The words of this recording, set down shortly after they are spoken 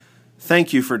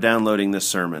Thank you for downloading this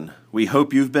sermon. We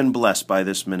hope you've been blessed by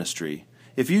this ministry.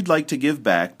 If you'd like to give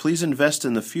back, please invest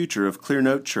in the future of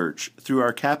Clearnote Church through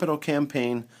our capital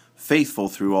campaign, Faithful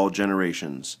Through All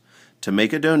Generations. To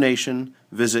make a donation,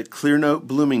 visit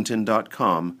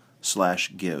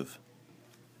clearnotebloomington.com/give.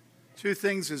 Two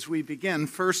things as we begin.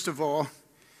 First of all,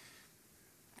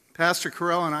 Pastor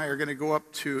Carell and I are going to go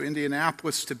up to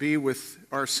Indianapolis to be with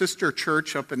our sister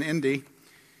church up in Indy.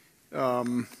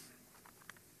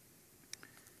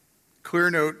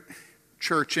 Clearnote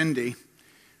Church Indy,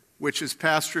 which is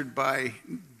pastored by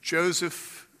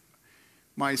Joseph,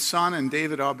 my son, and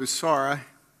David Abusara.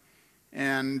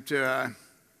 And they're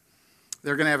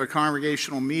going to have a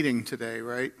congregational meeting today,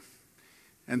 right?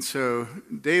 And so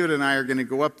David and I are going to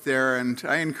go up there, and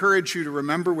I encourage you to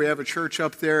remember we have a church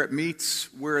up there. It meets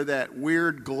where that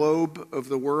weird globe of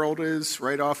the world is,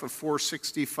 right off of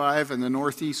 465 in the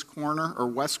northeast corner or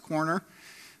west corner.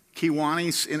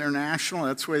 Kiwanis International,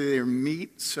 that's where they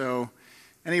meet. So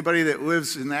anybody that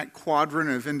lives in that quadrant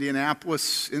of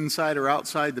Indianapolis, inside or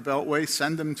outside the Beltway,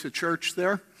 send them to church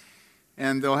there,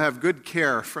 and they'll have good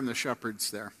care from the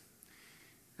shepherds there.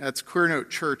 That's Clearnote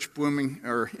Church,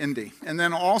 Indy. And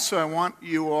then also I want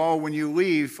you all, when you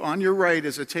leave, on your right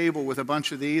is a table with a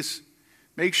bunch of these.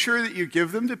 Make sure that you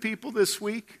give them to people this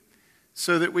week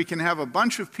so that we can have a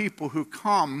bunch of people who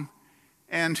come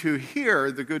and who hear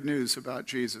the good news about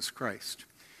Jesus Christ.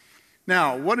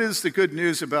 Now, what is the good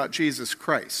news about Jesus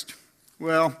Christ?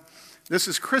 Well, this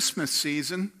is Christmas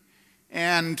season,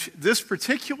 and this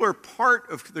particular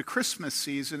part of the Christmas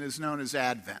season is known as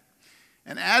Advent.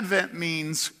 And Advent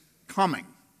means coming,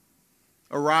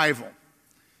 arrival.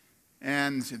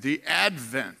 And the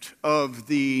advent of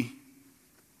the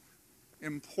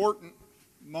important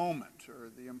moment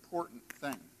or the important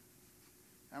thing.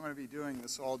 I'm going to be doing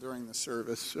this all during the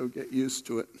service, so get used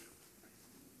to it.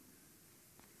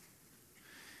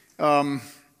 And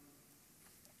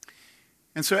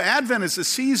so Advent is a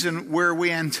season where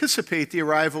we anticipate the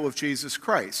arrival of Jesus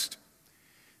Christ.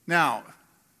 Now,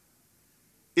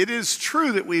 it is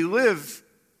true that we live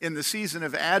in the season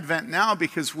of Advent now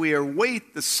because we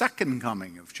await the second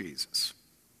coming of Jesus.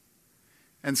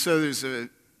 And so there's a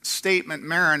statement,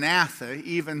 Maranatha,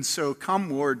 even so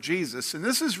come Lord Jesus. And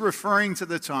this is referring to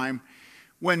the time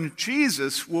when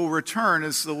Jesus will return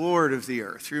as the Lord of the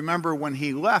earth. Remember, when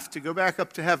he left to go back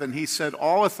up to heaven, he said,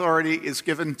 all authority is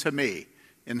given to me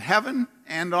in heaven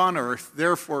and on earth,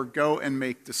 therefore go and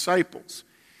make disciples.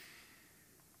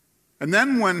 And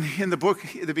then when in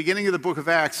the beginning of the book of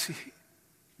Acts,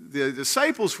 the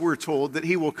disciples were told that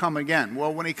he will come again.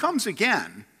 Well, when he comes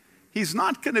again, he's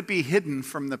not going to be hidden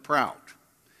from the proud.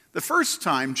 The first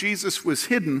time, Jesus was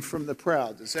hidden from the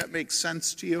proud. Does that make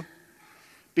sense to you?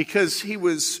 Because he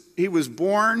was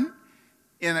born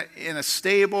in a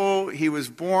stable. He was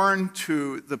born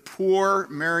to the poor.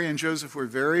 Mary and Joseph were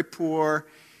very poor.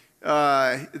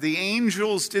 The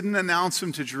angels didn't announce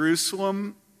him to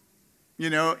Jerusalem,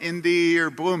 Indy or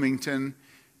Bloomington,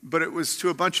 but it was to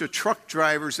a bunch of truck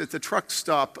drivers at the truck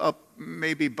stop up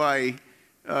maybe by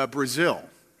Brazil.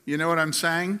 You know what I'm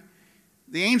saying?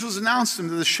 The angels announced him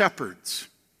to the shepherds.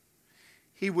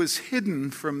 He was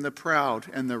hidden from the proud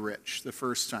and the rich the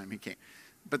first time he came.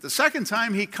 But the second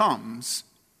time he comes,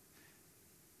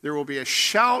 there will be a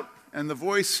shout and the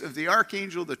voice of the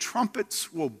archangel, the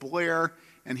trumpets will blare,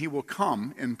 and he will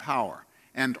come in power.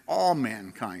 And all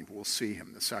mankind will see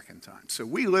him the second time. So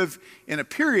we live in a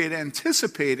period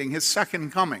anticipating his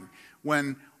second coming,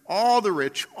 when all the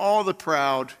rich, all the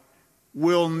proud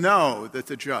will know that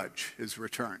the judge is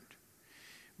returned.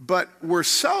 But we're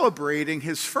celebrating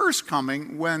his first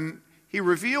coming when he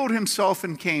revealed himself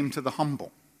and came to the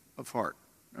humble of heart,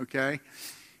 okay?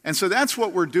 And so that's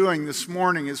what we're doing this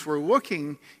morning, is we're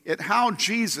looking at how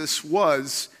Jesus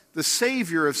was the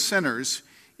Savior of sinners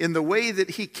in the way that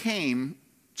he came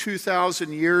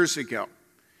 2,000 years ago.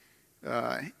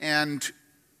 And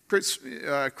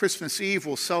Christmas Eve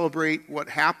will celebrate what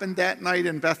happened that night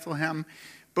in Bethlehem.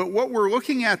 But what we're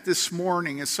looking at this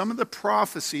morning is some of the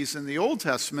prophecies in the Old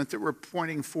Testament that we're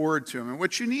pointing forward to. And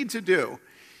what you need to do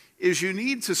is you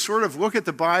need to sort of look at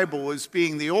the Bible as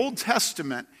being the Old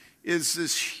Testament is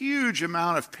this huge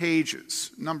amount of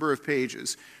pages, number of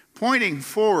pages, pointing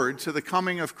forward to the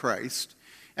coming of Christ.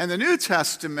 And the New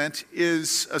Testament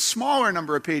is a smaller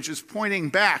number of pages pointing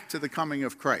back to the coming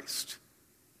of Christ.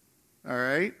 All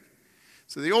right?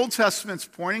 So the Old Testament's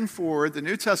pointing forward, the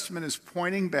New Testament is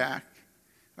pointing back.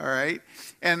 All right?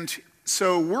 And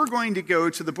so we're going to go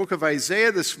to the book of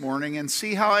Isaiah this morning and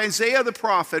see how Isaiah the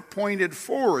prophet pointed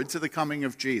forward to the coming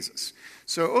of Jesus.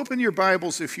 So open your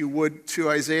Bibles, if you would,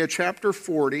 to Isaiah chapter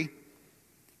 40.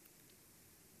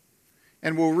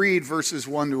 And we'll read verses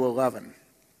 1 to 11.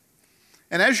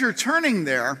 And as you're turning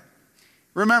there,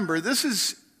 remember, this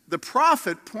is the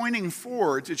prophet pointing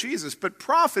forward to Jesus, but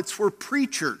prophets were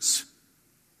preachers.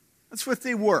 That's what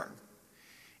they were.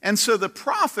 And so the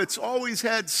prophets always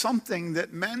had something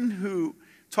that men who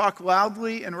talk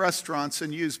loudly in restaurants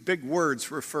and use big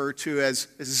words refer to as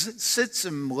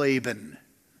Sitzumleben.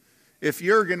 If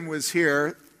Jürgen was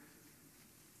here,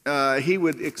 he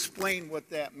would explain what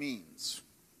that means.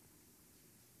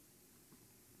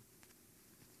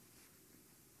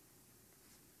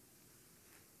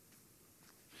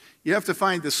 You have to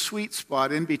find the sweet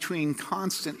spot in between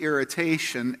constant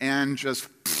irritation and just,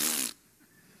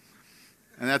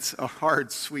 and that's a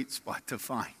hard sweet spot to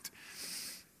find.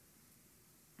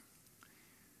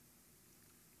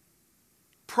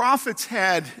 Prophets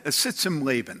had a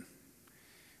Sitzumleben.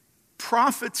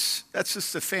 Prophets, that's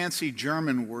just a fancy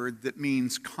German word that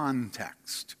means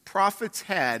context. Prophets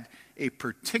had a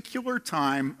particular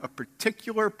time, a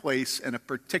particular place, and a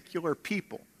particular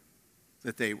people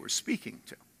that they were speaking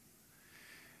to.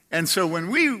 And so when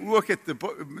we look at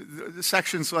the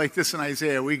sections like this in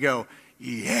Isaiah, we go,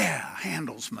 yeah,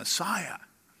 Handel's Messiah.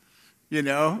 You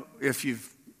know, if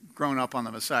you've grown up on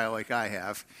the Messiah like I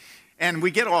have. And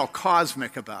we get all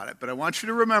cosmic about it. But I want you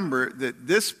to remember that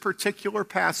this particular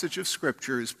passage of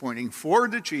Scripture is pointing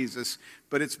forward to Jesus,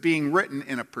 but it's being written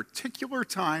in a particular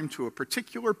time to a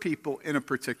particular people in a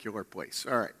particular place.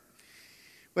 All right.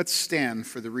 Let's stand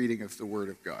for the reading of the Word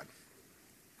of God.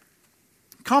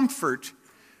 Comfort,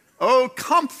 oh,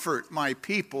 comfort my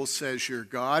people, says your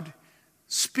God.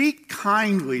 Speak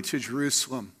kindly to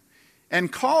Jerusalem and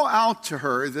call out to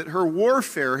her that her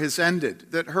warfare has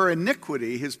ended, that her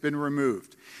iniquity has been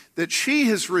removed, that she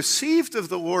has received of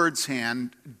the Lord's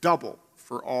hand double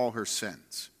for all her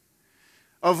sins.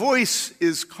 A voice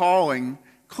is calling,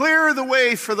 clear the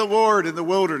way for the Lord in the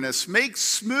wilderness, make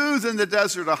smooth in the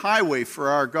desert a highway for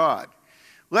our God.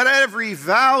 Let every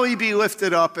valley be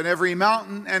lifted up and every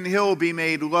mountain and hill be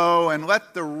made low, and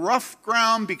let the rough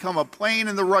ground become a plain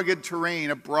and the rugged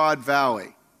terrain a broad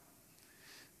valley.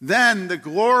 Then the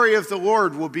glory of the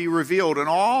Lord will be revealed, and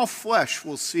all flesh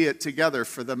will see it together,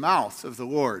 for the mouth of the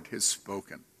Lord has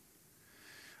spoken.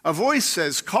 A voice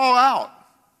says, call out.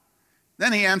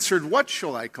 Then he answered, what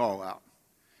shall I call out?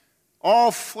 All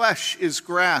flesh is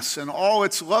grass, and all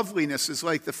its loveliness is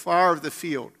like the flower of the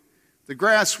field. The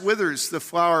grass withers, the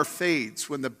flower fades,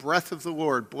 when the breath of the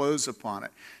Lord blows upon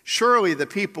it. Surely the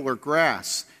people are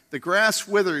grass. The grass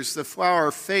withers, the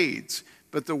flower fades,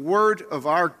 but the word of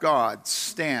our God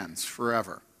stands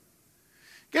forever.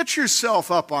 Get yourself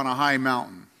up on a high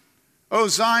mountain. O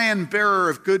Zion, bearer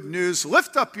of good news,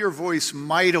 lift up your voice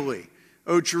mightily.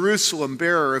 O Jerusalem,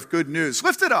 bearer of good news,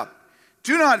 lift it up.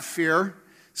 Do not fear.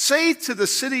 Say to the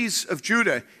cities of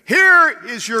Judah, here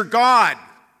is your God.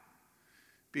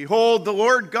 Behold, the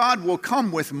Lord God will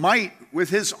come with might, with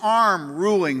his arm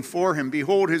ruling for him.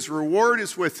 Behold, his reward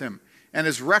is with him, and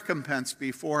his recompense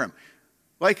before him.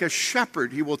 Like a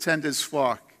shepherd, he will tend his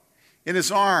flock. In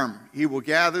his arm, he will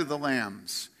gather the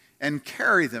lambs and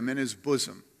carry them in his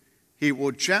bosom. He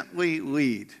will gently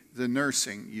lead the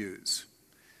nursing ewes.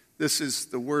 This is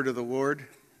the word of the Lord.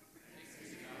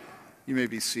 You may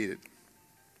be seated.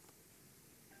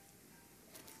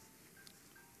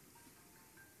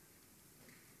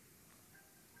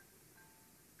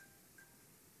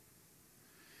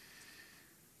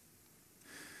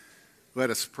 Let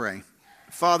us pray.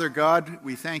 Father God,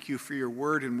 we thank you for your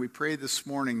word, and we pray this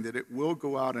morning that it will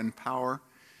go out in power,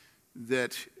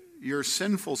 that your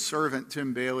sinful servant,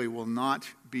 Tim Bailey, will not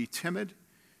be timid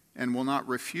and will not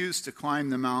refuse to climb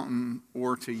the mountain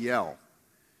or to yell,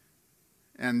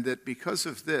 and that because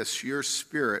of this, your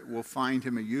Spirit will find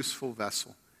him a useful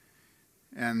vessel,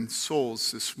 and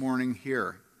souls this morning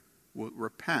here will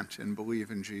repent and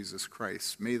believe in Jesus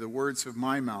Christ. May the words of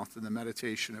my mouth and the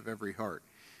meditation of every heart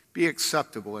be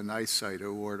acceptable in thy sight,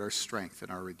 O Lord, our strength and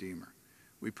our Redeemer.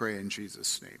 We pray in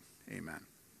Jesus' name. Amen.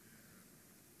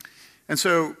 And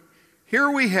so here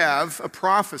we have a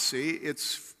prophecy.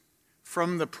 It's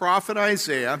from the prophet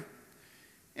Isaiah.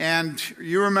 And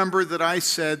you remember that I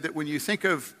said that when you think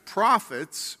of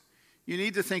prophets, you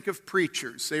need to think of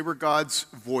preachers. They were God's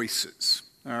voices.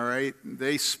 All right?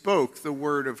 They spoke the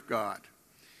word of God.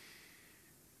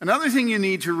 Another thing you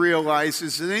need to realize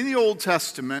is that in the Old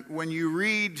Testament, when you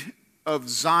read of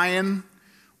Zion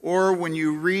or when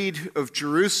you read of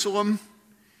Jerusalem,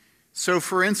 so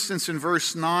for instance in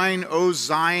verse 9, O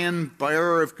Zion,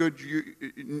 bearer of good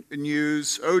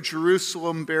news, O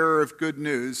Jerusalem, bearer of good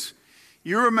news,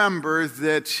 you remember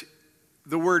that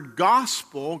the word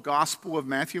gospel, gospel of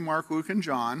Matthew, Mark, Luke, and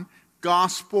John,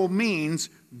 gospel means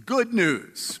good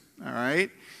news. All right?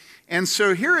 And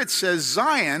so here it says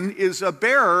Zion is a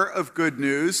bearer of good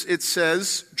news. It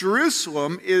says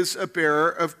Jerusalem is a bearer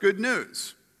of good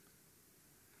news.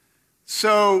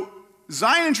 So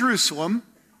Zion and Jerusalem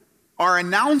are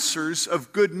announcers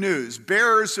of good news,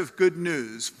 bearers of good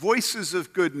news, voices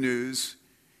of good news,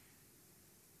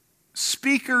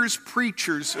 speakers,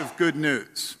 preachers of good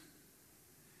news.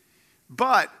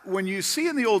 But when you see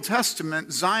in the Old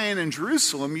Testament Zion and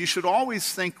Jerusalem, you should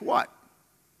always think what?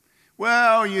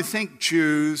 Well, you think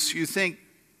Jews, you think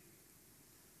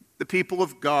the people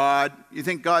of God, you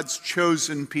think God's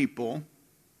chosen people.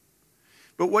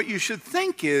 But what you should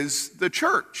think is the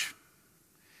church.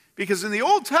 Because in the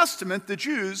Old Testament, the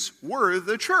Jews were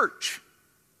the church.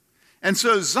 And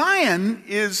so Zion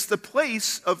is the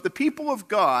place of the people of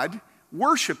God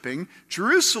worshiping.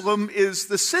 Jerusalem is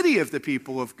the city of the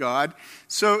people of God.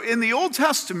 So in the Old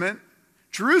Testament,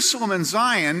 Jerusalem and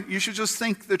Zion, you should just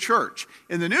think the church.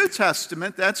 In the New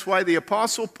Testament, that's why the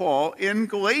Apostle Paul in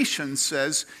Galatians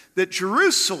says that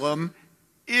Jerusalem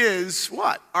is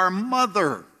what? Our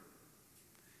mother.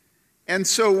 And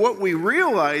so what we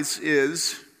realize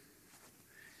is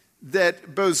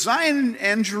that both Zion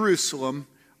and Jerusalem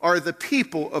are the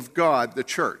people of God, the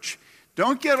church.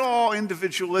 Don't get all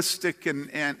individualistic and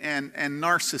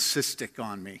narcissistic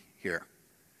on me here.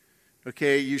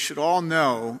 Okay, you should all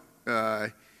know,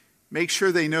 make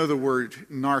sure they know the word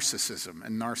narcissism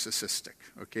and narcissistic.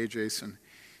 Okay, Jason?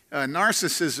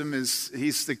 Narcissism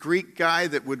he's the Greek guy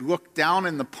that would look down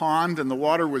in the pond and the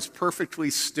water was perfectly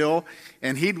still,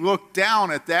 and he'd look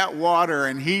down at that water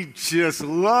and he'd just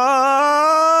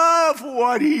love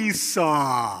what he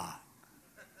saw.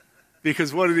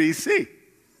 Because what did he see?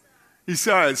 He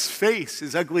saw his face,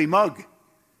 his ugly mug,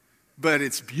 but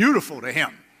it's beautiful to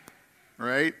him,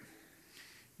 right?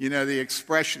 You know the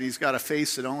expression, he's got a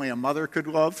face that only a mother could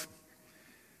love?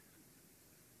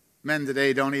 Men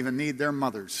today don't even need their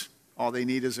mothers. All they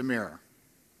need is a mirror.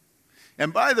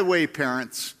 And by the way,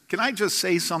 parents, can I just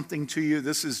say something to you?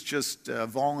 This is just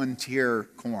volunteer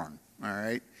corn, all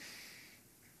right?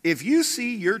 If you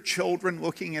see your children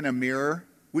looking in a mirror,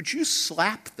 would you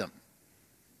slap them?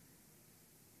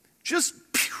 Just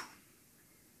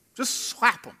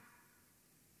slap them.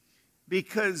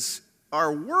 Because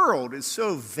our world is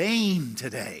so vain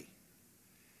today.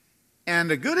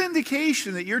 And a good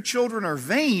indication that your children are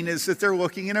vain is that they're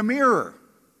looking in a mirror.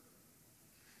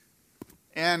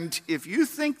 And if you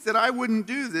think that I wouldn't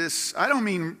do this, I don't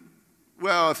mean,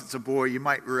 well, if it's a boy, you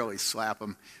might really slap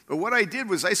him. But what I did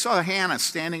was I saw Hannah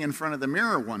standing in front of the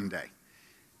mirror one day.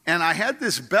 And I had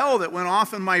this bell that went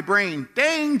off in my brain,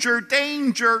 danger,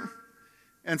 danger.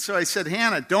 And so I said,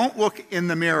 Hannah, don't look in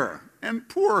the mirror. And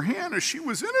poor Hannah, she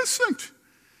was innocent.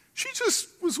 She just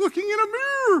was looking in a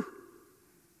mirror.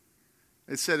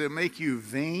 It said it'll make you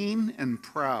vain and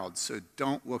proud, so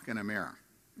don't look in a mirror.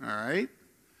 All right?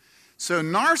 So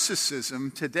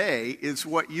narcissism today is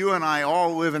what you and I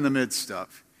all live in the midst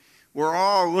of. We're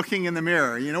all looking in the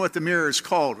mirror. You know what the mirror is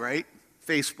called, right?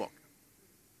 Facebook.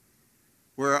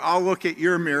 Where I'll look at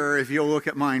your mirror if you'll look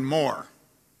at mine more.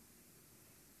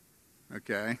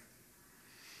 Okay?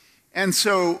 And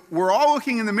so we're all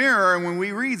looking in the mirror, and when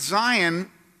we read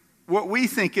Zion, what we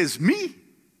think is me.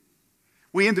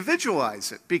 We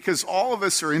individualize it because all of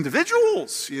us are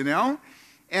individuals, you know?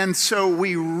 And so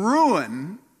we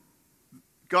ruin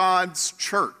God's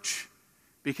church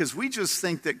because we just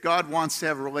think that God wants to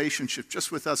have a relationship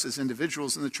just with us as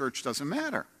individuals and the church doesn't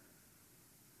matter.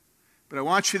 But I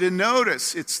want you to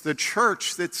notice it's the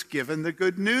church that's given the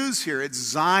good news here. It's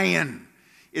Zion.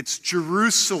 It's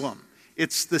Jerusalem.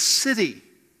 It's the city.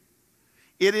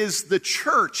 It is the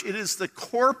church. It is the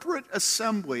corporate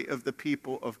assembly of the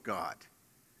people of God.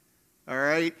 All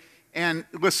right? And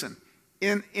listen,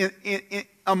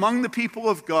 among the people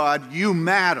of God, you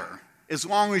matter as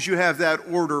long as you have that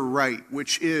order right,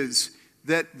 which is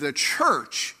that the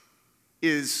church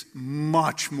is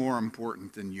much more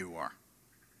important than you are.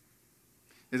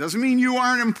 It doesn't mean you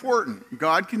aren't important.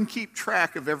 God can keep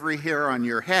track of every hair on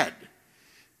your head.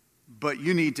 But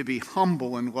you need to be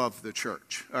humble and love the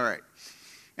church. All right.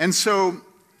 And so,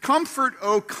 comfort,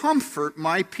 oh, comfort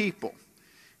my people.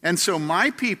 And so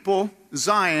my people,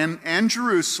 Zion and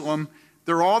Jerusalem,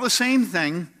 they're all the same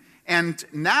thing. And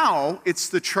now it's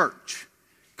the church.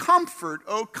 Comfort,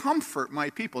 oh, comfort my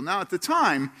people. Now at the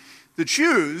time, the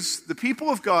Jews, the people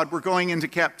of God, were going into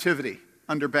captivity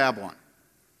under Babylon.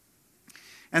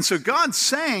 And so God's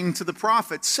saying to the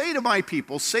prophet, say to my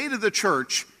people, say to the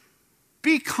church,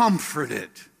 be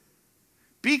comforted.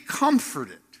 Be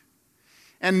comforted.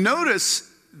 And notice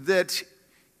that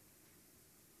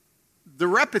the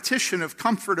repetition of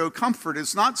comfort, O comfort,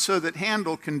 is not so that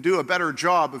Handel can do a better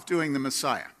job of doing the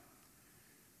Messiah.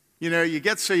 You know, you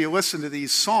get so you listen to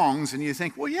these songs and you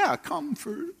think, well, yeah,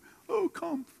 comfort, oh,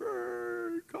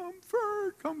 comfort,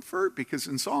 comfort, comfort, because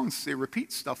in songs they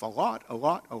repeat stuff a lot, a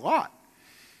lot, a lot.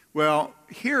 Well,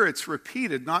 here it's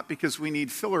repeated not because we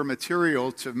need filler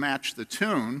material to match the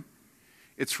tune.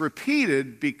 It's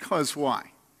repeated because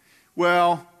why?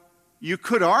 Well, you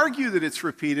could argue that it's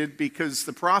repeated because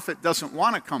the prophet doesn't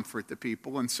want to comfort the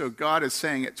people, and so God is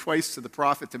saying it twice to the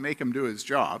prophet to make him do his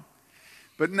job.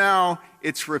 But now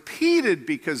it's repeated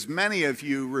because many of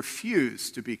you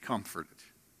refuse to be comforted.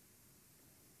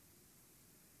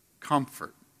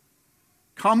 Comfort.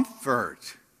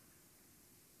 Comfort.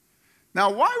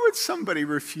 Now, why would somebody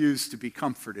refuse to be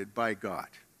comforted by God?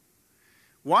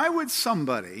 Why would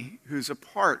somebody who's a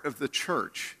part of the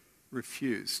church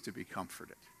refuse to be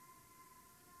comforted?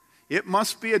 It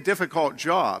must be a difficult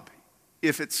job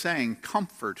if it's saying,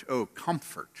 comfort, oh,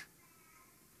 comfort.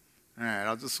 All right,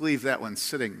 I'll just leave that one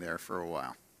sitting there for a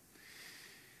while.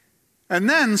 And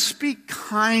then speak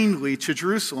kindly to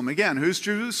Jerusalem. Again, who's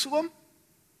Jerusalem?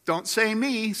 Don't say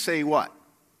me, say what?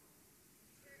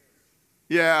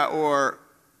 Yeah, or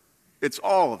it's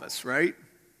all of us, right?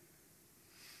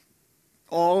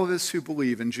 All of us who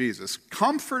believe in Jesus.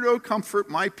 Comfort, oh, comfort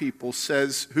my people,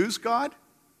 says who's God?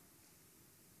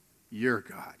 Your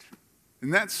God.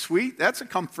 Isn't that sweet? That's a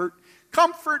comfort.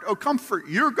 Comfort, oh, comfort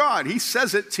your God. He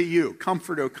says it to you.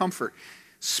 Comfort, oh, comfort.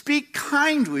 Speak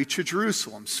kindly to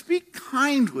Jerusalem. Speak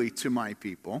kindly to my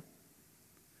people.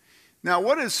 Now,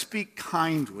 what does speak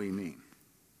kindly mean?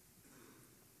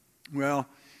 Well,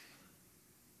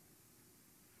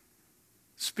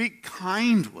 speak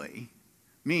kindly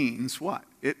means what?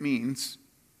 It means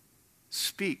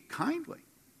speak kindly.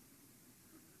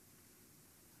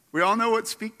 We all know what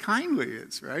speak kindly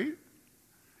is, right?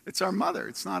 It's our mother.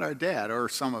 It's not our dad. Or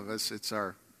some of us, it's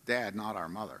our dad, not our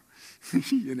mother.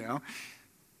 You know?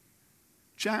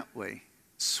 Gently,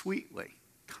 sweetly,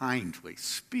 kindly.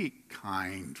 Speak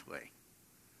kindly.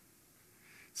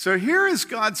 So here is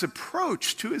God's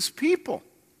approach to his people.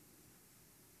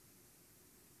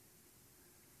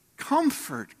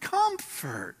 Comfort,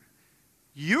 comfort.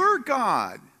 Your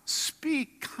God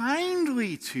speak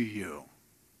kindly to you.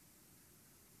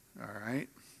 All right?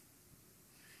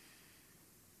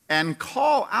 And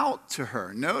call out to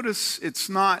her. Notice it's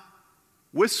not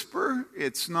whisper,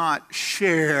 it's not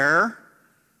share,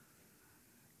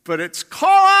 but it's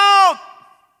call out!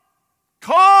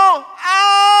 Call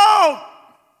out!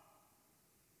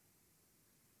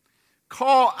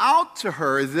 Call out to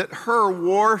her that her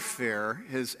warfare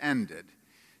has ended,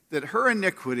 that her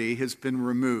iniquity has been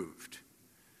removed,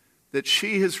 that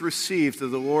she has received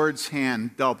of the Lord's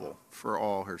hand double for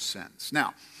all her sins.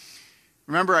 Now,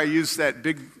 remember I used that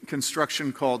big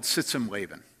construction called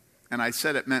Sitzimleben, and I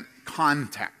said it meant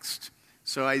context.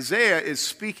 So Isaiah is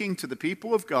speaking to the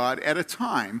people of God at a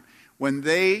time when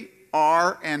they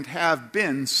are and have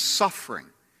been suffering.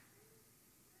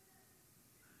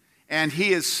 And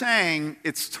he is saying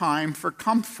it's time for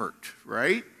comfort,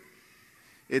 right?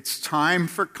 It's time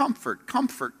for comfort.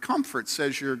 Comfort, comfort,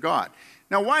 says your God.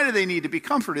 Now, why do they need to be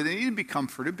comforted? They need to be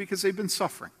comforted because they've been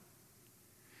suffering.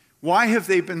 Why have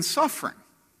they been suffering?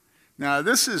 Now,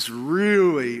 this is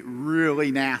really,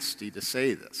 really nasty to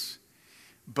say this.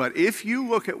 But if you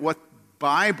look at what the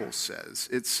Bible says,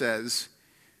 it says,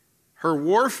 her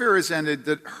warfare is ended,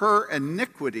 that her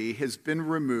iniquity has been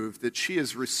removed, that she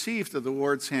has received of the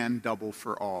Lord's hand double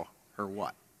for all her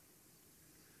what?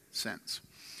 Sins.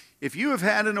 If you have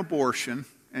had an abortion,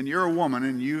 and you're a woman,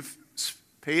 and you've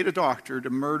paid a doctor to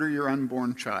murder your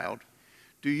unborn child,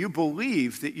 do you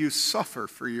believe that you suffer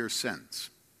for your sins?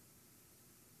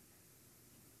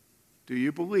 Do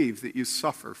you believe that you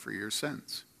suffer for your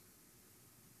sins?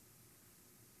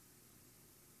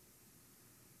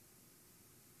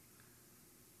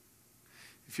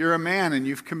 If you're a man and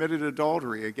you've committed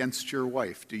adultery against your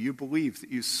wife, do you believe that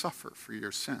you suffer for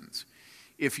your sins?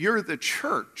 If you're the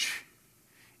church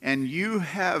and you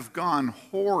have gone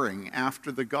whoring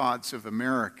after the gods of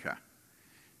America,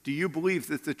 do you believe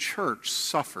that the church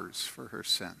suffers for her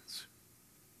sins?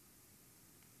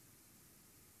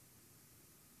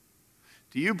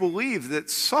 Do you believe that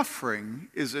suffering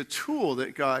is a tool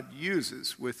that God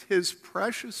uses with his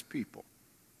precious people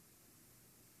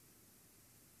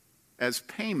as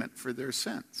payment for their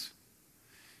sins?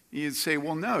 You'd say,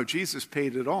 well, no, Jesus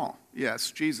paid it all. Yes,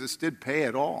 Jesus did pay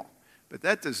it all. But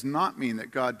that does not mean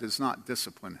that God does not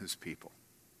discipline his people.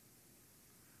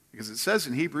 Because it says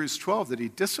in Hebrews 12 that he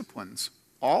disciplines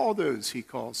all those he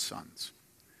calls sons.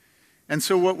 And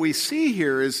so what we see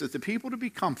here is that the people to be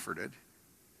comforted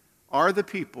are the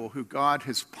people who God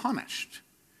has punished,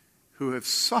 who have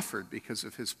suffered because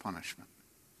of his punishment.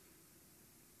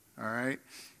 All right?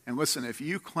 And listen, if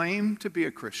you claim to be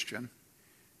a Christian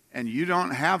and you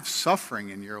don't have suffering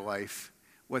in your life,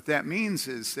 what that means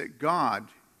is that God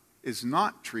is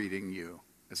not treating you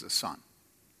as a son.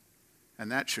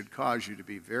 And that should cause you to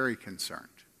be very concerned.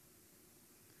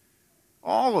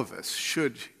 All of us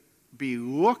should be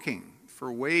looking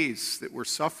for ways that we're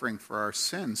suffering for our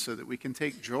sins so that we can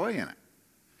take joy in it.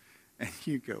 And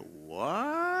you go,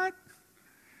 what?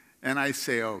 And I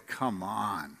say, oh, come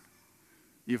on.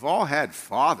 You've all had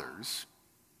fathers.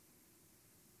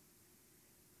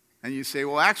 And you say,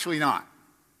 well, actually not.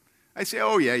 I say,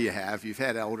 oh, yeah, you have. You've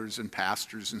had elders and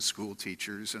pastors and school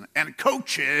teachers and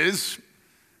coaches,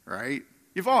 right?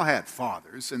 You've all had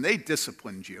fathers, and they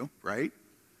disciplined you, right?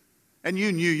 And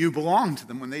you knew you belonged to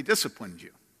them when they disciplined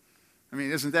you. I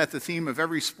mean, isn't that the theme of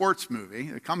every sports movie?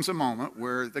 There comes a moment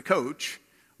where the coach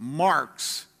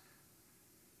marks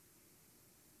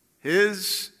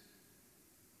his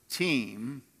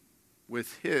team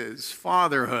with his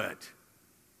fatherhood.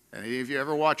 Any of you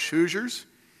ever watched Hoosiers?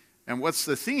 And what's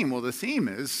the theme? Well, the theme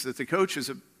is that the coach is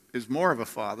more of a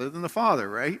father than the father,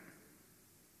 right?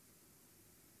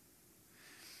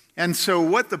 And so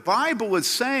what the Bible is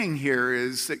saying here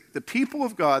is that the people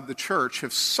of God, the church,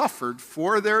 have suffered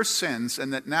for their sins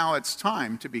and that now it's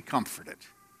time to be comforted.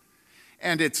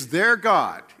 And it's their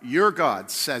God, your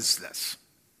God, says this.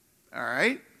 All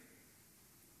right?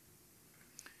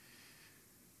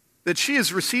 That she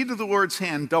has received of the Lord's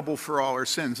hand double for all her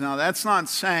sins. Now, that's not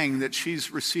saying that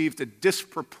she's received a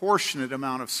disproportionate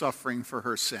amount of suffering for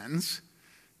her sins.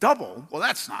 Double? Well,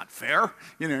 that's not fair.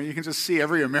 You can just see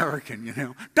every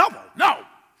American, Double? No!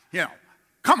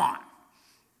 Come on.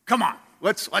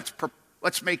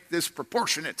 Let's make this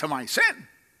proportionate to my sin.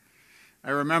 I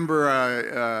remember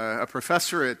a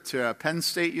professor at Penn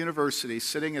State University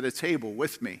sitting at a table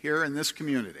with me here in this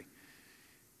community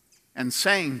and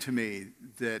saying to me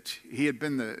that he had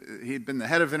been the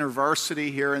head of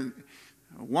InterVarsity here, and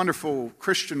a wonderful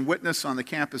Christian witness on the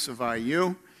campus of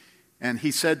IU, and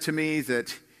he said to me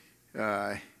that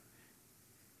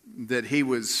he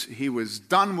was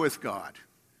done with God.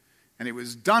 And he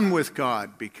was done with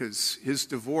God because his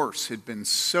divorce had been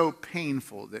so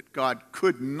painful that God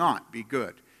could not be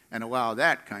good and allow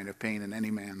that kind of pain in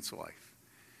any man's life.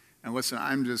 And listen,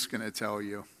 I'm just going to tell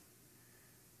you,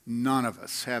 none of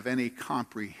us have any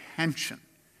comprehension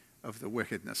of the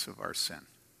wickedness of our sin.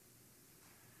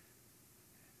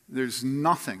 There's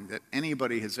nothing that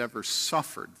anybody has ever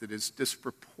suffered that is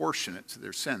disproportionate to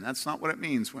their sin. That's not what it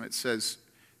means when it says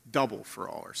double for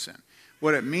all our sin.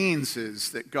 What it means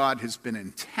is that God has been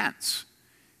intense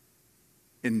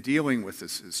in dealing with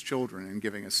us as children and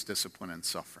giving us discipline and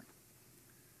suffering.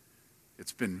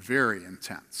 It's been very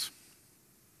intense.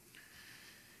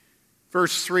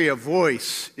 Verse 3, a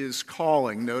voice is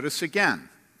calling. Notice again.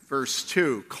 Verse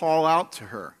 2, call out to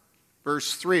her.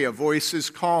 Verse 3, a voice is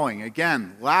calling.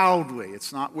 Again, loudly.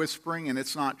 It's not whispering and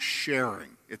it's not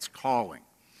sharing. It's calling.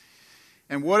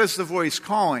 And what is the voice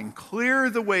calling? Clear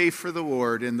the way for the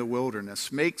Lord in the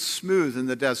wilderness. Make smooth in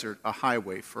the desert a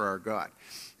highway for our God.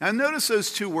 Now notice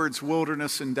those two words,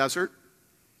 wilderness and desert.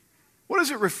 What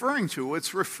is it referring to?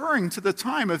 It's referring to the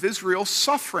time of Israel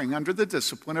suffering under the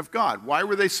discipline of God. Why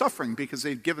were they suffering? Because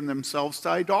they'd given themselves to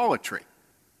idolatry.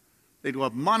 They'd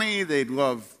loved money. They'd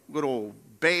loved little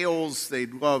Baals.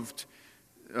 They'd loved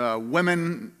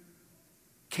women,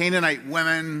 Canaanite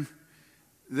women.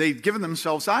 They'd given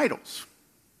themselves idols.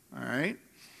 All right?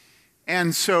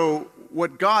 And so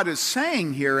what God is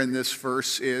saying here in this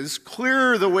verse is,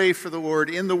 clear the way for the Lord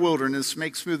in the wilderness,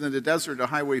 make smooth in the desert a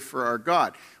highway for our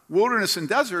God. Wilderness and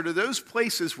desert are those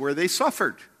places where they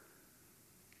suffered.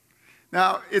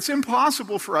 Now, it's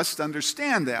impossible for us to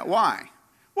understand that. Why?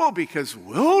 Well, because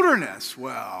wilderness,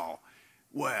 well,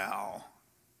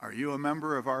 are you a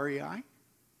member of REI?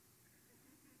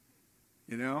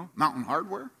 Mountain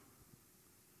Hardware?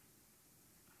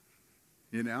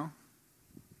 In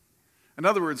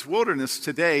other words, wilderness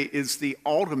today is the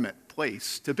ultimate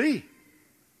place to be.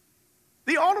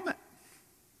 The ultimate.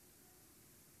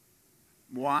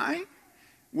 Why?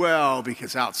 Well,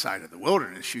 because outside of the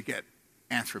wilderness, you get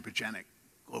anthropogenic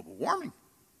global warming.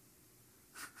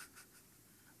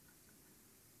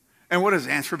 And what does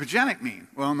anthropogenic mean?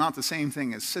 Well, not the same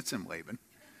thing as Sitzenleben.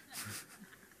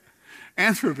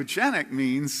 Anthropogenic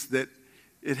means that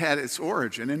it had its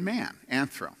origin in man,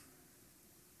 anthro.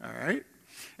 All right?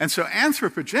 And so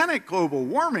anthropogenic global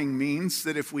warming means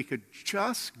that if we could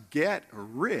just get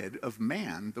rid of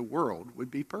man, the world would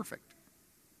be perfect.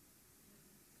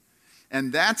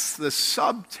 And that's the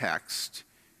subtext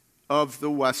of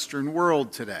the Western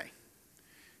world today.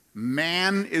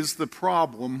 Man is the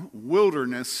problem,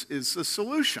 wilderness is the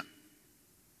solution.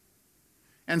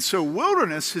 And so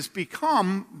wilderness has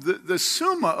become the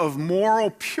summa of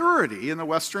moral purity in the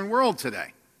Western world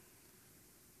today.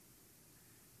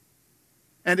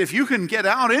 And if you can get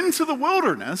out into the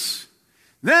wilderness,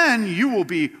 then you will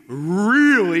be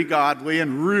really godly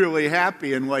and really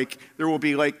happy, and there will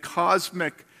be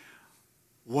cosmic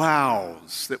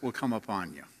wows that will come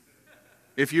upon you.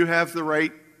 If you have the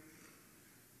right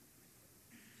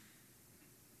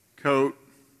coat,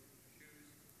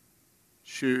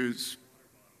 shoes.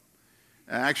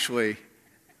 Actually,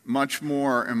 much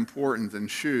more important than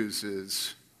shoes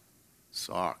is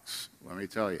socks, let me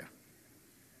tell you.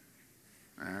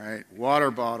 All right,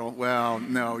 water bottle. Well,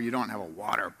 no, you don't have a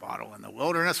water bottle in the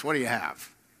wilderness. What do you have?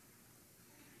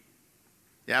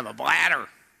 You have a bladder.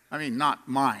 I mean, not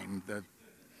mine.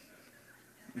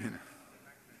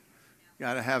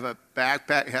 Got to have a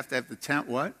backpack. You have to have the tent.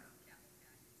 What?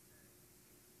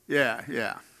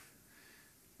 Yeah.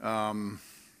 And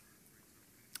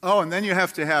then you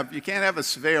can't have a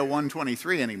Svea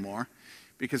 123 anymore,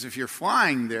 because if you're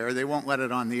flying there, they won't let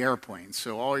it on the airplane.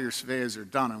 So all your Sveas are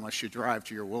done unless you drive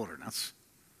to your wilderness.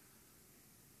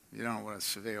 You don't know what a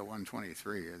Svea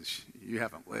 123 is. You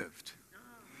haven't lived.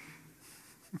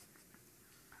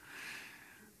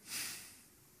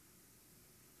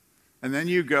 And then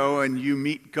you go and you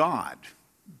meet God.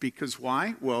 Because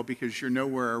why? Well, because you're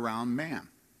nowhere around man.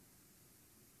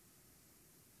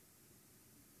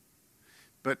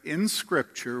 But in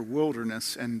Scripture,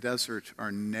 wilderness and desert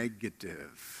are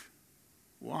negative.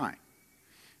 Why?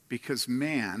 Because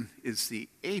man is the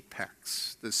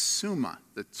apex, the summa,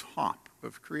 the top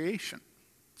of creation.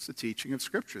 It's the teaching of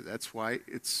Scripture. That's why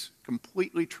it's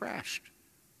completely trashed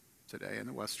today in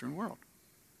the Western world.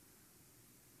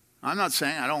 I'm not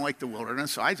saying I don't like the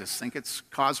wilderness. I just think it's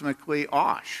cosmically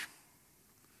osh.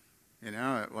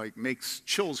 It makes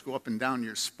chills go up and down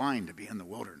your spine to be in the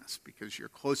wilderness because you're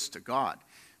close to God.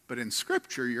 But in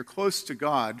Scripture, you're close to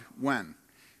God when?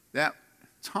 That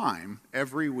time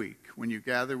every week when you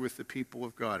gather with the people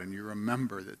of God and you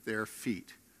remember that their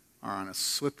feet are on a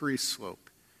slippery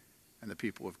slope and the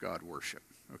people of God worship,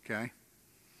 okay?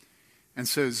 And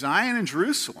so Zion and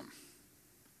Jerusalem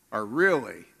are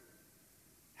really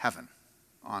heaven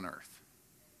on earth.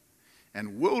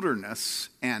 And wilderness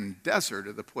and desert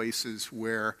are the places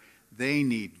where they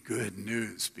need good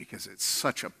news because it's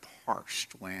such a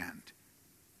parched land.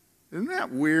 Isn't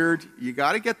that weird? You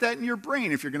got to get that in your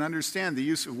brain if you're going to understand the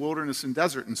use of wilderness and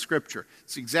desert in Scripture.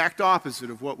 It's the exact opposite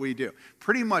of what we do.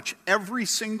 Pretty much every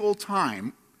single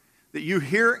time that you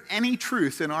hear any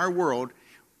truth in our world,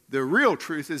 the real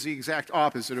truth is the exact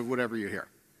opposite of whatever you hear.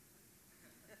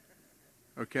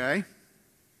 Okay?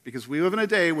 Because we live in a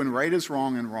day when right is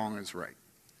wrong and wrong is right.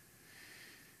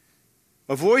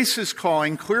 A voice is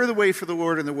calling, clear the way for the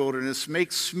Lord in the wilderness,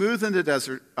 make smooth in the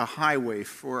desert a highway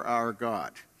for our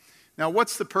God. Now,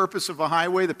 what's the purpose of a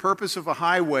highway? The purpose of a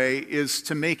highway is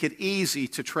to make it easy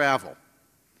to travel.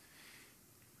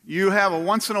 You have a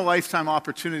once-in-a-lifetime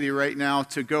opportunity right now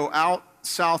to go out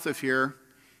south of here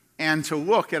and to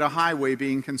look at a highway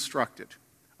being constructed.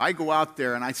 I go out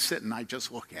there and I sit and I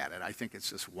just look at it. I think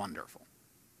it's just wonderful.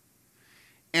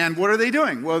 And what are they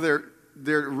doing? Well,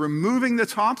 they're removing the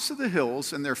tops of the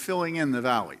hills and they're filling in the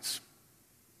valleys.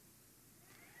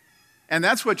 And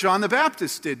that's what John the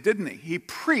Baptist did, didn't he? He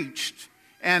preached,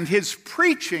 and his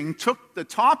preaching took the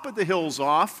top of the hills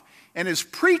off, and his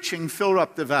preaching filled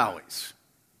up the valleys.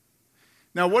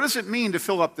 Now, what does it mean to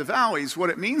fill up the valleys? What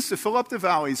it means to fill up the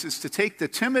valleys is to take the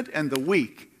timid and the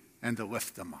weak and to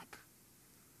lift them up.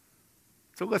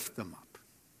 To lift them up.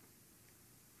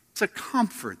 To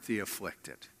comfort the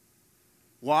afflicted.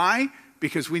 Why?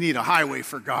 Because we need a highway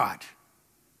for God.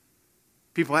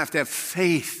 People have to have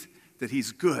faith that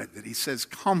he's good, that he says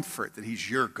comfort, that he's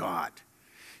your God.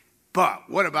 But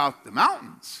what about the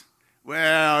mountains?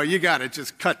 Well, you got to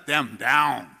just cut them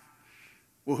down.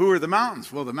 Well, who are the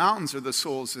mountains? Well, the mountains are the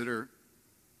souls that are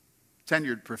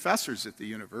tenured professors at the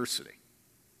university,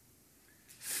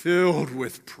 filled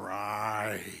with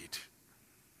pride.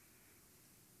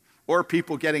 Or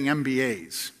people getting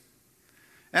MBAs.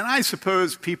 And I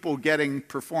suppose people getting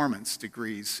performance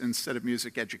degrees instead of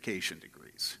music education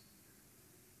degrees.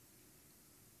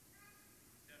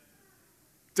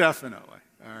 Definitely,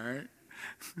 all right?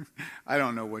 I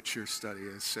don't know what your study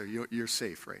is, so you're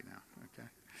safe right now,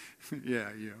 okay? Yeah,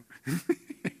 you.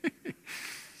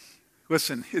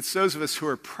 Listen, it's those of us who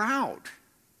are proud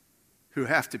who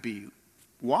have to be.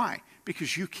 Why?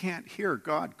 Because you can't hear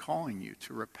God calling you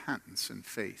to repentance and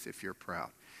faith if you're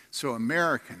proud. So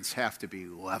Americans have to be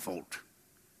leveled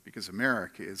because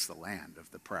America is the land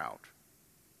of the proud.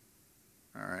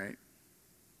 All right?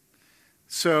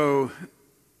 So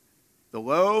the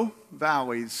low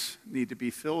valleys need to be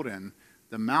filled in.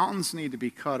 The mountains need to be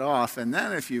cut off. And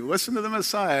then if you listen to the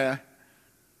Messiah,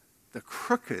 the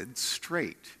crooked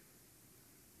straight,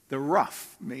 the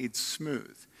rough made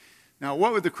smooth. Now,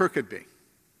 what would the crooked be?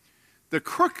 The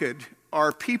crooked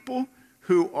are people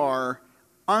who are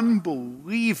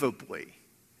unbelievably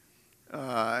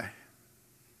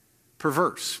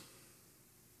perverse.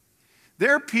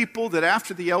 They're people that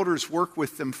after the elders work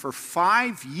with them for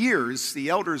 5 years, the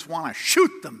elders want to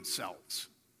shoot themselves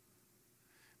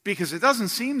because it doesn't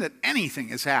seem that anything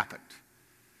has happened.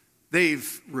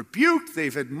 They've rebuked,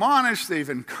 they've admonished, they've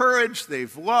encouraged,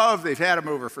 they've loved, they've had them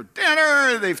over for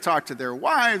dinner, they've talked to their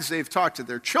wives, they've talked to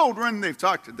their children, they've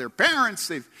talked to their parents,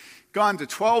 they've gone to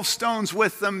 12 stones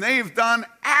with them, they've done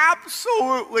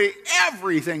absolutely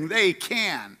everything they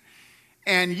can.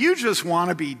 And you just want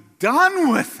to be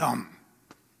done with them.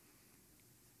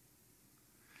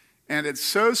 And it's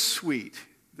so sweet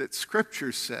that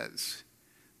Scripture says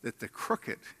that the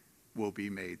crooked will be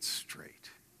made straight.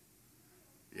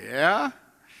 Yeah?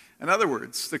 In other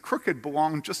words, the crooked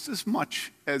belong just as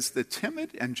much as the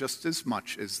timid and just as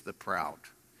much as the proud.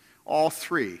 All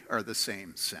three are the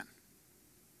same sin.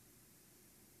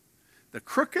 The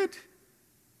crooked,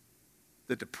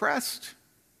 the depressed,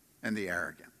 and the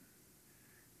arrogant.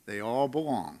 They all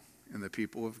belong in the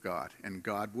people of God, and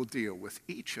God will deal with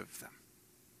each of them.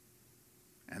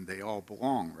 And they all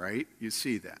belong, right? You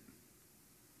see that.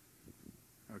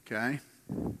 Okay?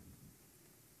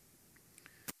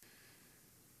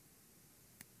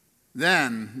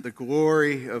 Then the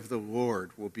glory of the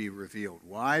Lord will be revealed.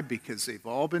 Why? Because they've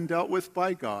all been dealt with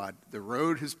by God. The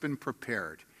road has been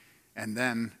prepared. And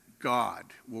then God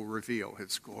will reveal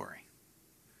his glory.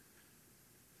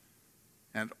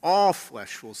 And all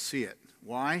flesh will see it.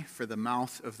 Why? For the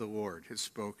mouth of the Lord has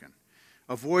spoken.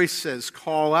 A voice says,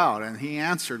 call out. And he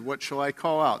answered, what shall I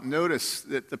call out? Notice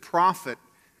that the prophet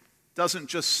doesn't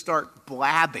just start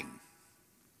blabbing.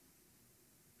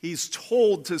 He's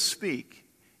told to speak.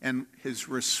 And his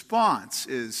response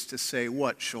is to say,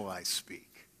 what shall I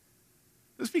speak?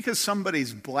 Just because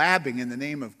somebody's blabbing in the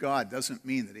name of God doesn't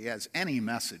mean that he has any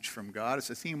message from God. It's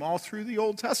a theme all through the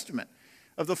Old Testament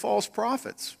of the false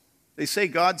prophets. They say,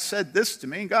 God said this to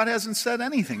me, and God hasn't said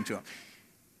anything to them.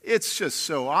 It's just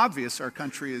so obvious our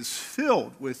country is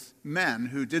filled with men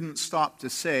who didn't stop to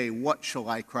say, what shall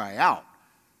I cry out?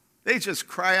 They just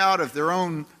cry out of their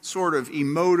own sort of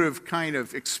emotive kind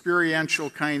of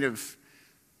experiential kind of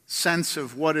sense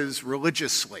of what is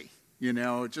religiously,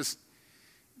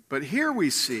 But here we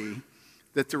see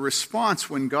that the response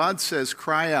when God says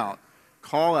cry out,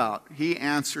 call out, he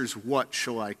answers, what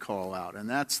shall I call out? And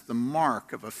that's the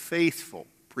mark of a faithful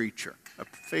preacher, a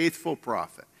faithful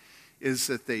prophet, is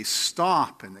that they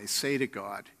stop and they say to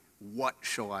God, what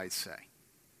shall I say?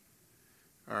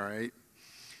 All right.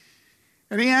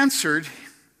 And he answered,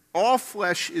 all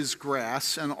flesh is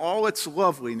grass, and all its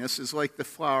loveliness is like the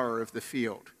flower of the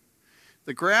field.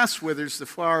 The grass withers, the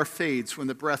flower fades when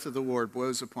the breath of the Lord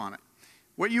blows upon it.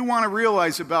 What you want to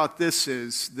realize about this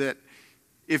is that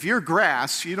if you're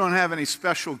grass, you don't have any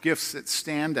special gifts that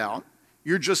stand out.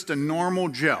 You're just a normal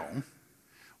Joe.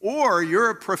 Or you're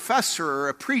a professor or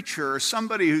a preacher or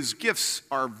somebody whose gifts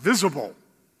are visible.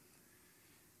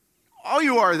 All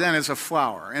you are then is a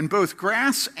flower. And both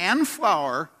grass and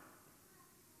flower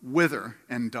wither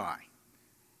and die.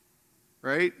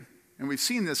 Right? And we've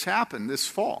seen this happen this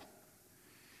fall.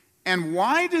 And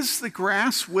why does the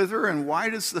grass wither and why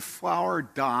does the flower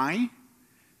die?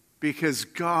 Because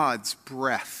God's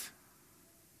breath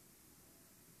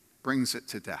brings it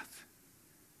to death.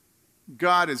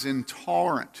 God is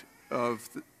intolerant of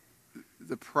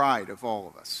the pride of all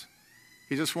of us.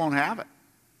 He just won't have it.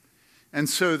 And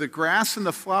so the grass and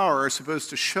the flower are supposed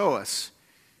to show us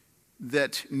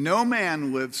that no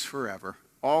man lives forever,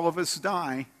 all of us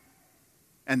die,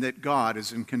 and that God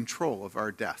is in control of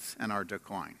our death and our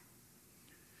decline.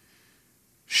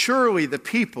 Surely the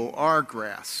people are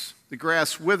grass. The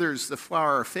grass withers, the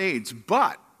flower fades,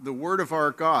 but the word of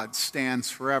our God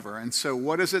stands forever. And so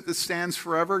what is it that stands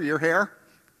forever? Your hair?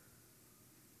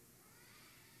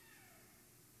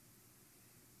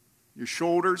 Your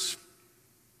shoulders?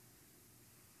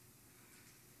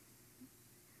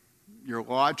 Your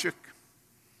logic?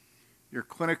 Your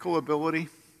clinical ability?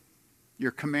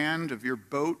 Your command of your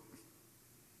boat?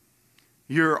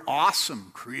 Your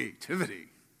awesome creativity?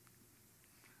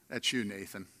 That's you,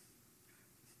 Nathan.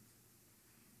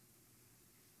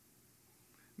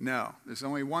 No, there's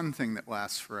only one thing that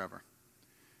lasts forever,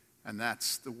 and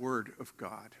that's the Word of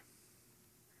God.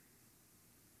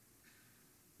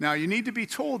 Now, you need to be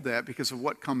told that because of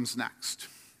what comes next.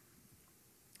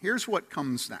 Here's what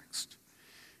comes next.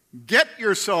 Get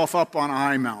yourself up on a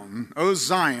high mountain, O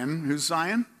Zion. Who's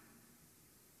Zion?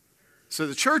 So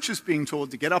the church is being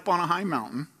told to get up on a high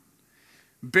mountain,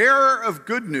 bearer of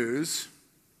good news,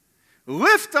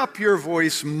 lift up your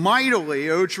voice mightily,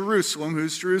 O Jerusalem.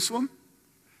 Who's Jerusalem?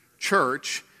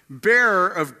 Church. Bearer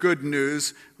of good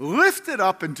news, lift it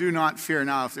up and do not fear.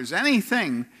 Now, if there's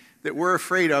anything that we're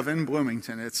afraid of in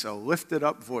Bloomington, it's a lifted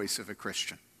up voice of a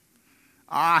Christian.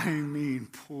 I mean,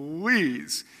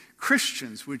 please,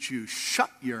 Christians, would you shut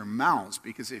your mouths?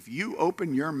 Because if you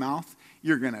open your mouth,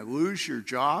 you're going to lose your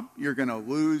job, you're going to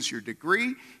lose your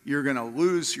degree, you're going to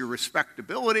lose your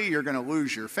respectability, you're going to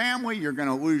lose your family, you're going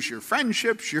to lose your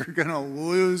friendships, you're going to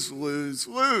lose.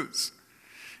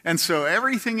 And so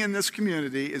everything in this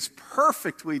community is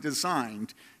perfectly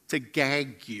designed to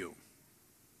gag you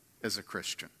as a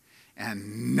Christian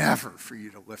and never for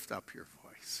you to lift up your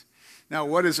voice. Now,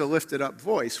 what is a lifted up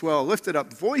voice? Well, a lifted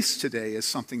up voice today is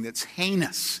something that's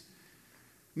heinous.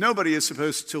 Nobody is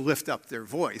supposed to lift up their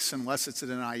voice unless it's at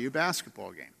an IU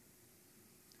basketball game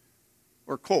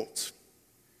or Colts.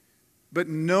 But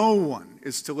no one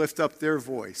is to lift up their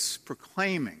voice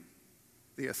proclaiming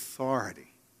the authority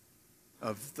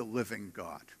of the living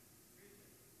God.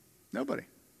 Nobody.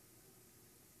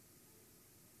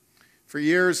 For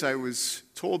years, I was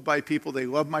told by people they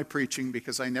loved my preaching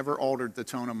because I never altered the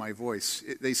tone of my voice.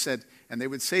 They said, and they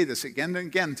would say this again and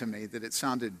again to me, that it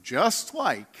sounded just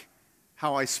like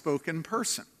how I spoke in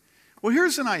person. Well,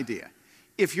 here's an idea.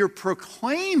 If you're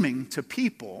proclaiming to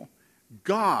people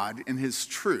God and his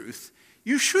truth,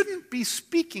 you shouldn't be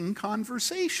speaking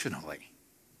conversationally.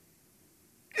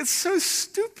 It's so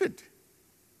stupid.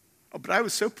 Oh, but I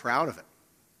was so proud of it.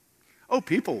 Oh,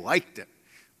 people liked it.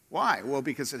 Why? Well,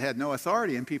 because it had no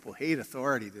authority, and people hate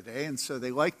authority today, and so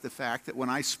they liked the fact that when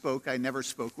I spoke, I never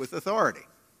spoke with authority.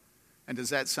 And does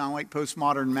that sound like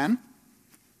postmodern men?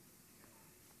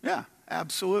 Yeah,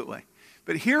 absolutely.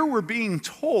 But here we're being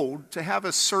told to have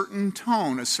a certain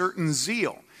tone, a certain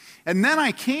zeal. And then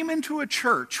I came into a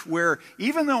church where,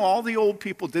 even though all the old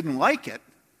people didn't like it,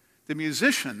 the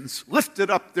musicians lifted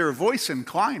up their voice and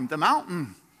climbed the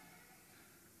mountain.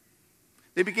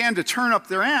 They began to turn up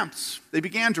their amps. They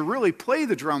began to really play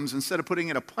the drums instead of putting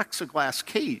in a plexiglass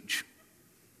cage.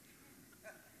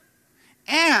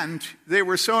 And they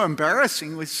were so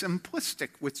embarrassingly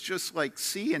simplistic with just like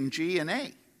C and G and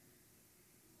A.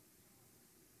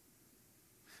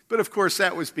 But of course,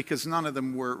 that was because none of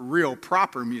them were real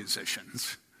proper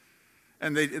musicians.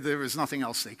 And there was nothing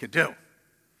else they could do.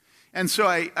 And so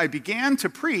I began to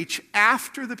preach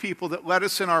after the people that led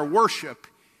us in our worship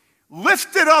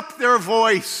lifted up their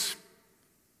voice,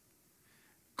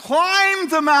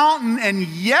 climbed the mountain, and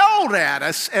yelled at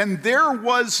us, and there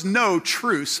was no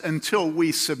truce until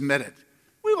we submitted.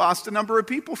 We lost a number of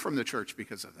people from the church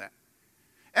because of that.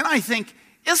 And I think,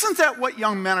 isn't that what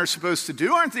young men are supposed to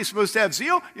do? Aren't they supposed to have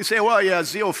zeal? You say, well, yeah,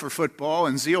 zeal for football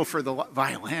and zeal for the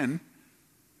violin.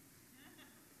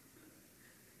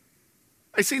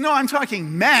 I say, no, I'm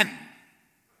talking men.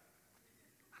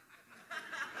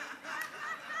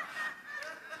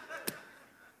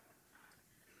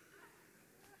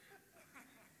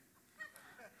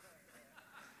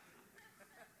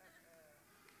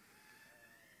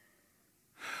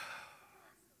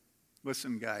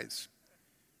 Listen, guys,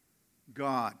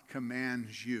 God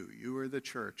commands you. You are the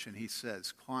church, and he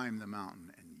says, climb the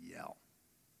mountain and yell.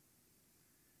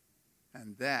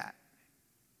 And that,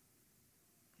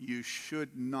 you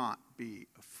should not be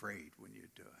afraid when you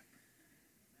do it.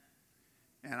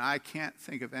 And I can't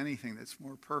think of anything that's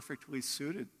more perfectly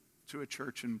suited to a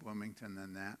church in Bloomington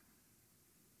than that.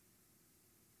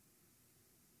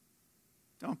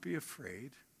 Don't be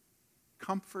afraid.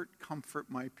 Comfort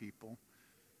my people.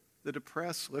 The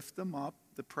depressed, lift them up.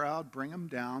 The proud, bring them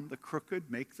down. The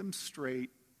crooked, make them straight.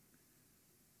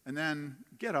 And then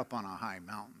get up on a high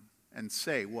mountain and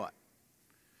say what?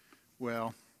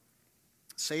 Well,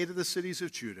 say to the cities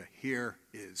of Judah, here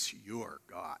is your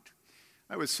God.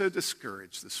 I was so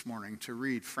discouraged this morning to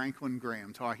read Franklin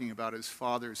Graham talking about his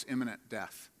father's imminent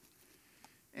death.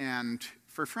 And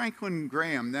for Franklin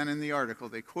Graham, then in the article,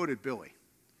 they quoted Billy.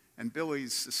 And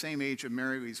Billy's the same age of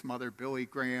Mary Lee's mother. Billy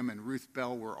Graham and Ruth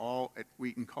Bell were all at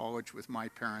Wheaton College with my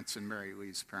parents and Mary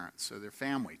Lee's parents. So they're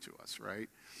family to us, right?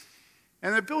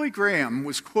 And that Billy Graham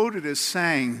was quoted as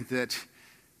saying that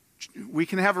we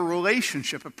can have a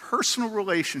relationship, a personal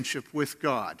relationship with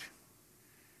God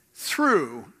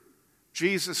through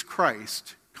Jesus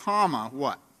Christ, comma,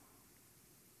 what?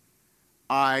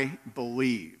 I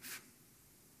believe.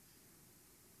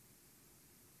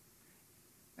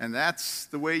 And that's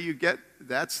the way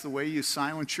you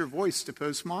silence your voice to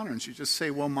postmoderns. You just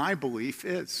say, well, my belief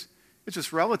is. It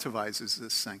just relativizes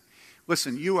this thing.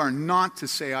 Listen, you are not to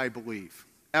say I believe,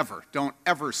 ever. Don't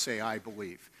ever say I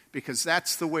believe, because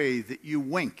that's the way that you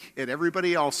wink at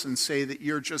everybody else and say that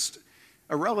you're just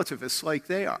a relativist like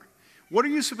they are. What are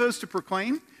you supposed to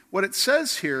proclaim? What it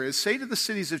says here is, say to the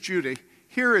cities of Judah,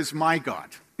 here is my God.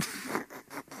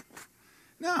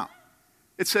 No.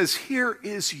 It says, here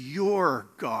is your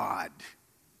God.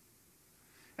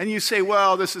 And you say,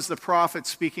 well, this is the prophet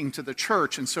speaking to the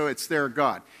church, and so it's their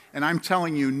God. And I'm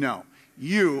telling you, no.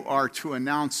 You are to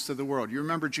announce to the world. You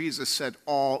remember Jesus said,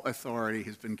 all authority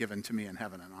has been given to me in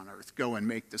heaven and on earth. Go and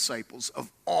make disciples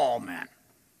of all men.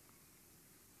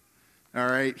 All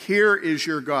right, here is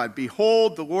your God.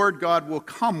 Behold, the Lord God will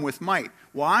come with might.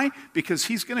 Why? Because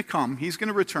he's going to come, he's going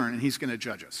to return, and he's going to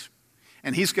judge us.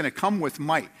 And he's going to come with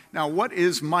might. Now, what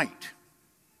is might?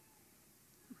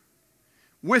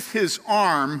 With his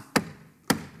arm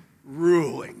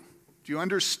ruling. Do you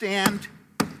understand?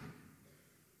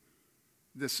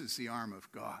 This is the arm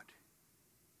of God.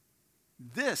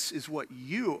 This is what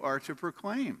you are to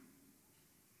proclaim.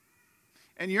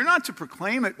 And you're not to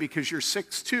proclaim it because you're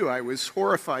 6'2". I was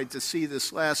horrified to see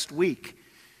this last week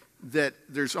that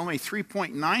there's only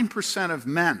 3.9% of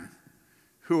men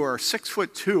who are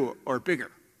 6'2" or bigger.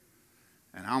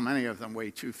 And how many of them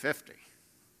weigh 250?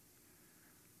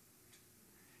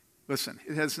 Listen,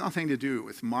 it has nothing to do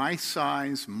with my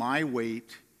size, my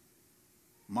weight,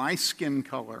 my skin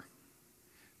color.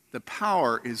 The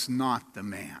power is not the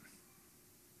man.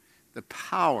 The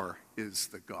power is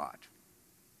the God.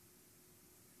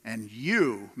 And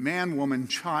you, man, woman,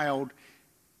 child,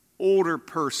 older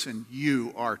person,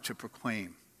 you are to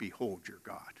proclaim, behold your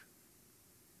God.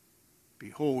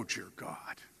 Behold your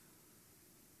God.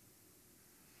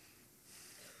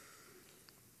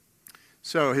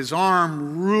 So his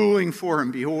arm ruling for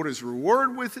him, behold, his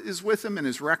reward is with him and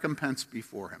his recompense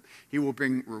before him. He will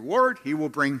bring reward, he will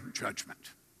bring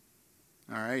judgment.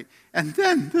 All right? And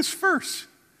then this verse,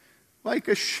 like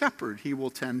a shepherd, he will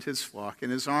tend his flock. In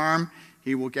his arm,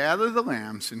 he will gather the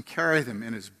lambs and carry them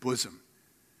in his bosom.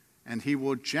 And he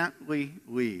will gently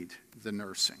lead the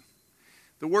nursing.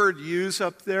 The word use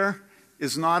up there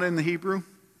is not in the Hebrew.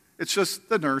 It's just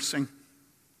the nursing.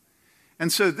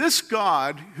 And so this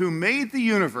God who made the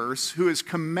universe, who has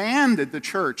commanded the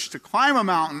church to climb a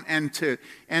mountain and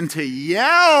to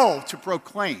yell, to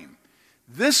proclaim,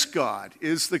 this God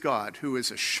is the God who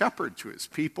is a shepherd to his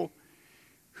people,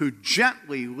 who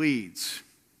gently leads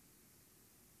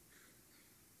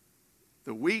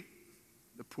the weak,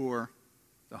 the poor,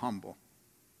 the humble.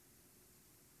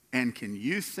 And can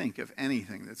you think of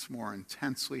anything that's more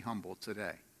intensely humble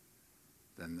today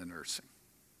than the nursing?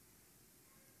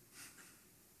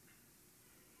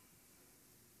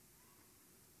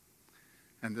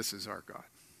 And this is our God.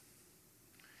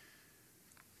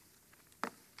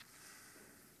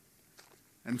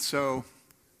 And so,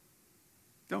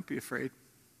 don't be afraid.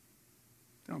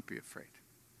 Don't be afraid.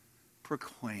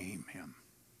 Proclaim him.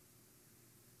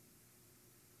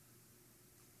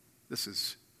 This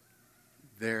is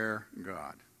their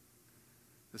God.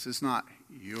 This is not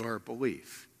your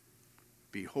belief.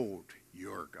 Behold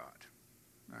your God.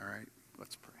 All right,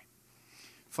 let's pray.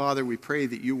 Father, we pray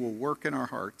that you will work in our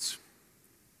hearts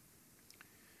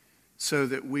so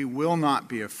that we will not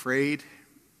be afraid,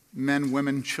 men,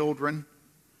 women, children,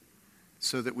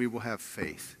 so that we will have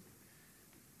faith.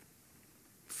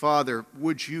 Father,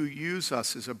 would you use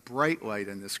us as a bright light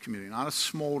in this community, not a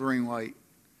smoldering light,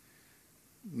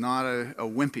 not a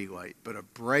wimpy light, but a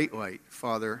bright light.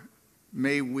 Father,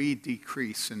 may we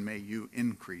decrease and may you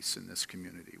increase in this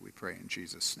community, we pray in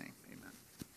Jesus' name.